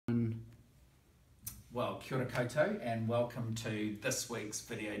Well, kia ora koutou and welcome to this week's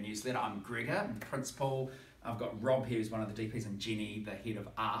video newsletter. I'm Gregor, I'm the principal. I've got Rob here, who's one of the DPs, and Jenny, the head of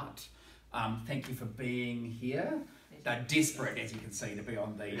art. Thank you for being here. They're desperate, as you can see, to be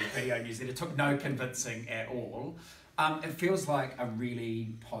on the video newsletter. It took no convincing at all. It feels like a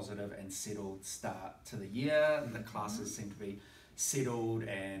really positive and settled start to the year. The classes seem to be settled,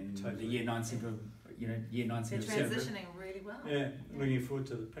 and the year 9 seem to, year 9 seem to be transitioning really well. Yeah, looking forward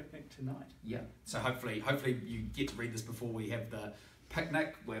to the picnic tonight. Yeah, so hopefully you get to read this before we have the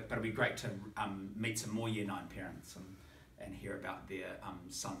picnic, but it'll be great to meet some more year 9 parents and hear about their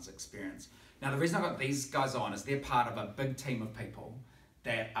son's experience. Now, the reason I got these guys on is they're part of a big team of people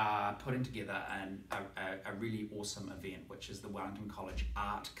that are putting together a really awesome event, which is the Wellington College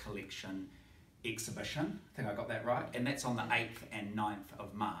Art Collection Exhibition. I think I got that right. And that's on the 8th and 9th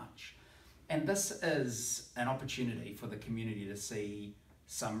of March. And this is an opportunity for the community to see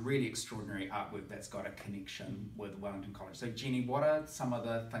some really extraordinary artwork that's got a connection with Wellington College. So Jenny, what are some of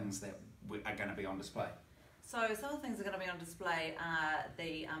the things that are going to be on display? So some of the things that are going to be on display are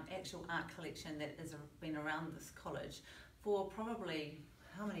the actual art collection that has been around this college for probably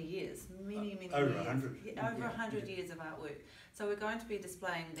how many years? Many over years. 100. Over 100 years of artwork. So we're going to be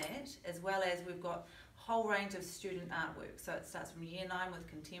displaying that, as well as we've got a whole range of student artwork. So it starts from year 9 with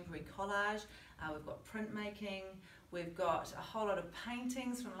contemporary collage, we've got printmaking, we've got a whole lot of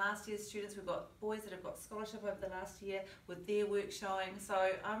paintings from last year's students. We've got boys that have got scholarship over the last year with their work showing. So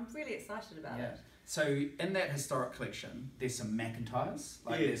I'm really excited about it. So in that historic collection, there's some McIntyres.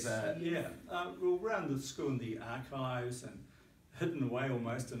 Well, around the school in the archives and hidden away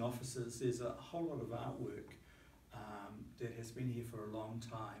almost in offices, there's a whole lot of artwork that has been here for a long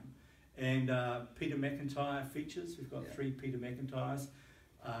time. And Peter McIntyre features. We've got 3 Peter McIntyres.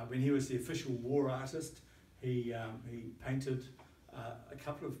 When he was the official war artist, he painted a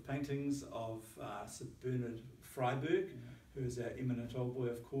couple of paintings of Sir Bernard Freiberg, who is our eminent old boy,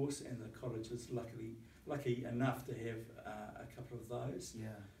 of course, and the college is lucky enough to have a couple of those. Yeah.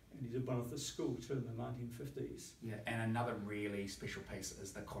 And he did one of the school too in the 1950s. Yeah, and another really special piece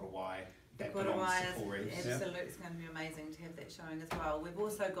is the korowai that Korowai belongs to is Paul Reeves. absolutely, it's going to be amazing to have that showing as well. We've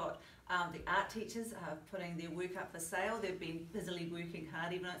also got the art teachers putting their work up for sale. They've been busily working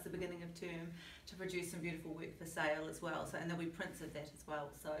hard, even though it's the beginning of term, to produce some beautiful work for sale as well. So, and there'll be prints of that as well.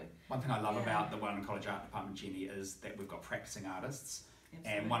 So one thing I love about the Wellington College Art Department, Jenny, is that we've got practicing artists.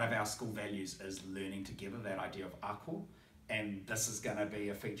 Absolutely. And one of our school values is learning together, that idea of ako. And this is going to be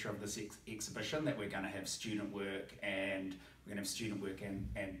a feature of this exhibition, that we're going to have student work and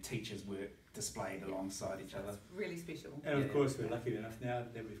teachers' work displayed alongside each other. It's really special. And of course, we're lucky enough now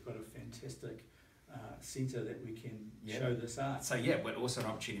that we've got a fantastic centre that we can show this art. So but also an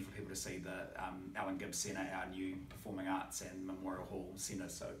opportunity for people to see the Alan Gibbs Centre, our new Performing Arts and Memorial Hall Centre.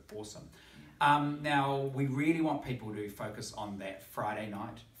 So awesome. Now we really want people to focus on that Friday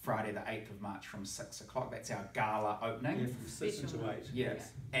night, Friday the 8th of March from 6 o'clock. That's our gala opening. Yeah, from 6 until 8.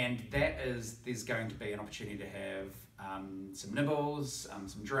 Yes. And there's going to be an opportunity to have some nibbles,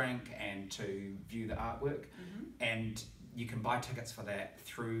 some drink, and to view the artwork. And you can buy tickets for that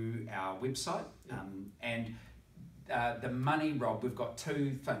through our website. The money, Rob, we've got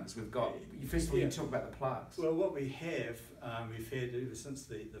 2 things. We've got, first of all, you talk about the plaques. Well, what we have, we've had ever since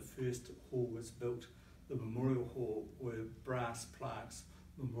the first hall was built, the Memorial Hall, were brass plaques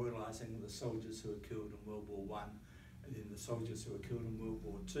memorialising the soldiers who were killed in World War I, and then the soldiers who were killed in World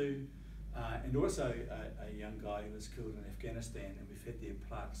War II, and also a young guy who was killed in Afghanistan, and we've had their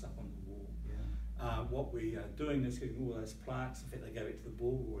plaques up on the wall. What we are doing is getting all those plaques, in fact they go back to the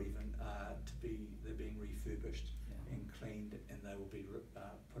ballroom even, they're being refurbished and cleaned, and they will be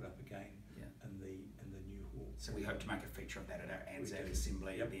put up again in the new hall. So we hope to make a feature of that at our Anzac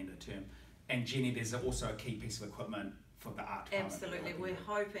Assembly at the end of the term. And Jenny, there's also a key piece of equipment for the art department. Absolutely, we're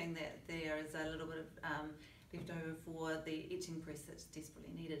hoping that there is a little bit of left over for the etching press that's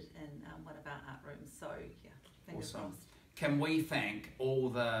desperately needed in one of our art rooms. So fingers crossed. Can we thank all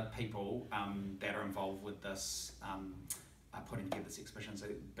the people that are involved with this, putting together this exhibition? So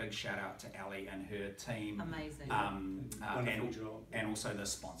big shout out to Ali and her team. Amazing. And also the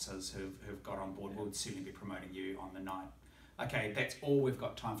sponsors who've got on board. We'll certainly be promoting you on the night. Okay, that's all we've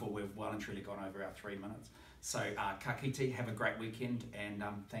got time for. We've well and truly gone over our 3 minutes. So ka kite, have a great weekend, and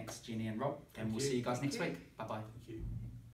thanks Jenny and Rob, and we'll see you guys next week. Bye bye. Thank you.